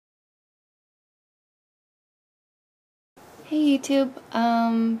Hey YouTube,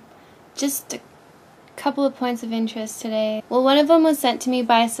 just a couple of points of interest today. Well, one of them was sent to me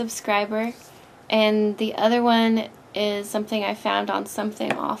by a subscriber, and the other one is something I found on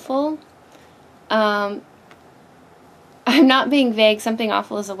Something Awful. I'm not being vague, Something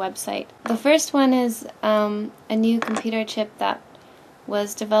Awful is a website. The first one is a new computer chip that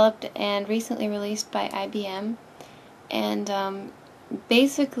was developed and recently released by IBM, and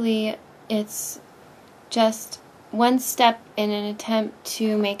basically it's just one step in an attempt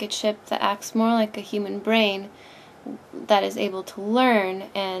to make a chip that acts more like a human brain, that is able to learn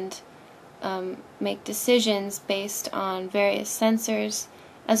and make decisions based on various sensors,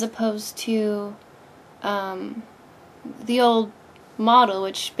 as opposed to the old model,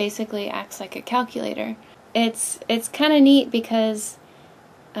 which basically acts like a calculator. It's kind of neat because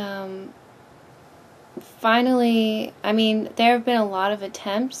finally, I mean, there have been a lot of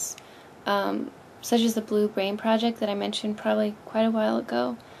attempts, such as the Blue Brain project that I mentioned probably quite a while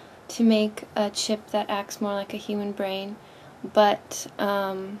ago, to make a chip that acts more like a human brain, but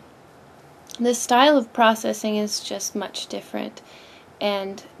the style of processing is just much different.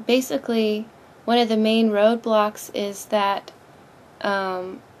 And basically, one of the main roadblocks is that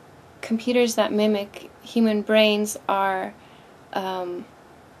computers that mimic human brains are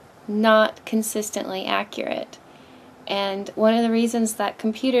not consistently accurate. And one of the reasons that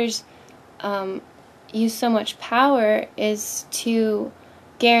computers use so much power is to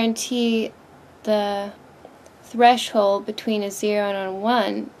guarantee the threshold between a 0 and a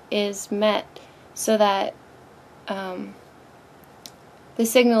 1 is met, so that the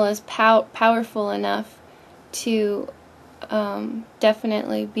signal is powerful enough to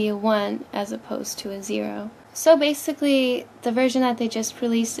definitely be a 1 as opposed to a 0. So basically, the version that they just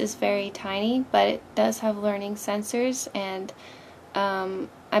released is very tiny, but it does have learning sensors, and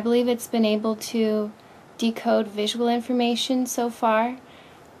I believe it's been able to decode visual information so far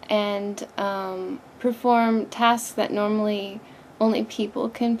and perform tasks that normally only people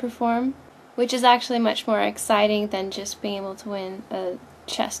can perform, which is actually much more exciting than just being able to win a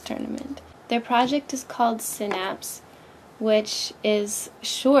chess tournament. Their project is called Synapse, which is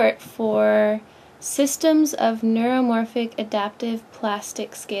short for Systems of Neuromorphic Adaptive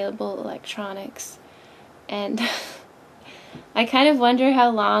Plastic Scalable Electronics. And I kind of wonder how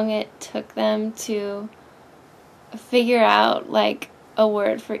long it took them to figure out like a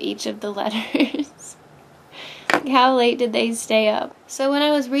word for each of the letters. Like, how late did they stay up? So when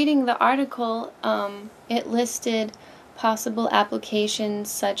I was reading the article, it listed possible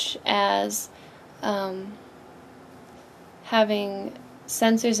applications such as having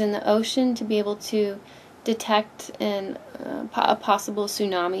sensors in the ocean to be able to detect a possible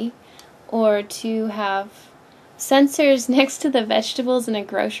tsunami, or to have sensors next to the vegetables in a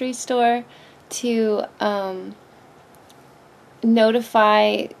grocery store to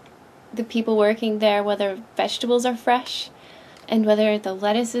notify the people working there whether vegetables are fresh and whether the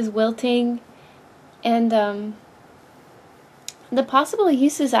lettuce is wilting. And the possible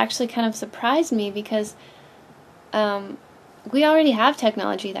uses actually kind of surprised me, because we already have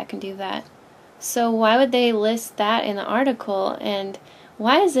technology that can do that. So why would they list that in the article, and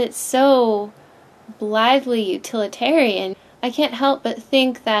why is it so blithely utilitarian? I can't help but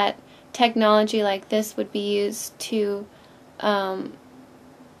think that technology like this would be used to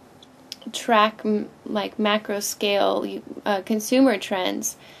track like macro scale consumer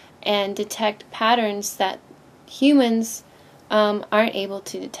trends and detect patterns that humans aren't able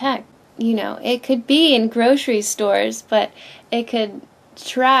to detect. You know, it could be in grocery stores, but it could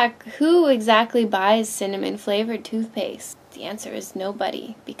track who exactly buys cinnamon flavored toothpaste. The answer is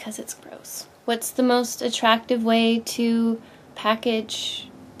nobody, because it's gross. What's the most attractive way to package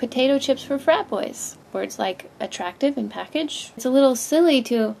potato chips for frat boys? Words like attractive and package. It's a little silly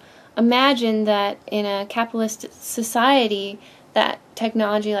to imagine that in a capitalist society that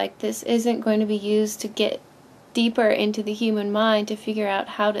technology like this isn't going to be used to get deeper into the human mind to figure out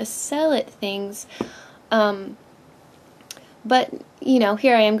how to sell it things. But, you know,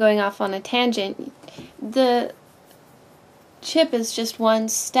 here I am going off on a tangent. The chip is just one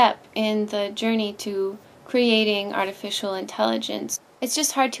step in the journey to creating artificial intelligence. It's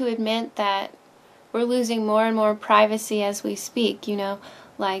just hard to admit that we're losing more and more privacy as we speak, you know,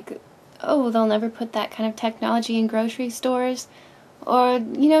 like, oh, they'll never put that kind of technology in grocery stores. Or,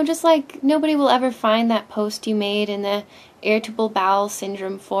 you know, just like nobody will ever find that post you made in the Irritable Bowel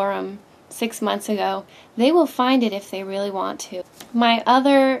Syndrome forum 6 months ago. They will find it if they really want to. My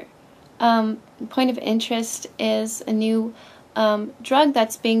other point of interest is a new drug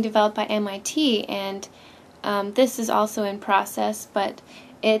that's being developed by MIT, and this is also in process, but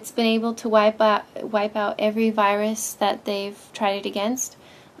It's been able to wipe out every virus that they've tried it against,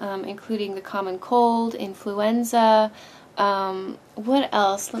 including the common cold, influenza, what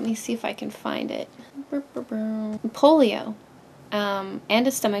else? Let me see if I can find it. Polio, and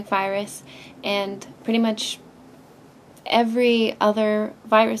a stomach virus, and pretty much every other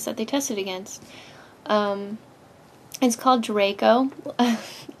virus that they tested against. It's called Draco.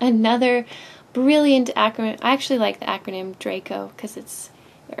 Another brilliant acronym. I actually like the acronym Draco because it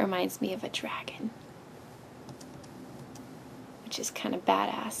reminds me of a dragon, which is kind of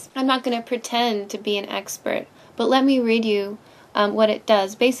badass. I'm not going to pretend to be an expert, but let me read you what it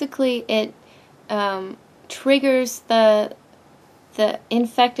does. Basically, it triggers the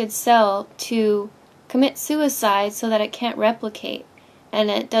infected cell to commit suicide so that it can't replicate, and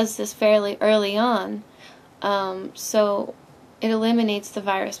it does this fairly early on, so it eliminates the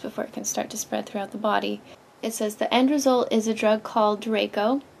virus before it can start to spread throughout the body. It says the end result is a drug called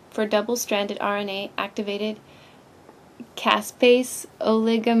Draco for double-stranded RNA activated caspase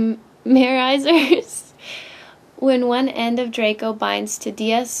oligomerizers. When one end of Draco binds to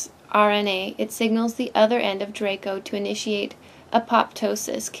dsRNA, it signals the other end of Draco to initiate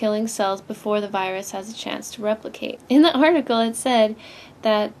apoptosis, killing cells before the virus has a chance to replicate. In the article, it said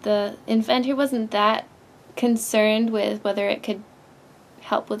that the inventor wasn't that concerned with whether it could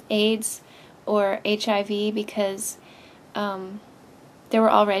help with AIDS or HIV because there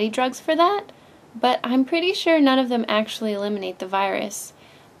were already drugs for that, but I'm pretty sure none of them actually eliminate the virus.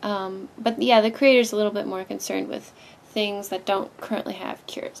 But yeah, the creator's a little bit more concerned with things that don't currently have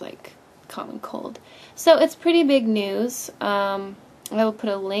cures, like common cold. So it's pretty big news. I will put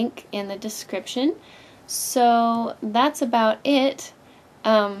a link in the description. So that's about it.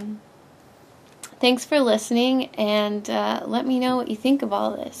 Thanks for listening, and let me know what you think of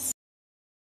all this.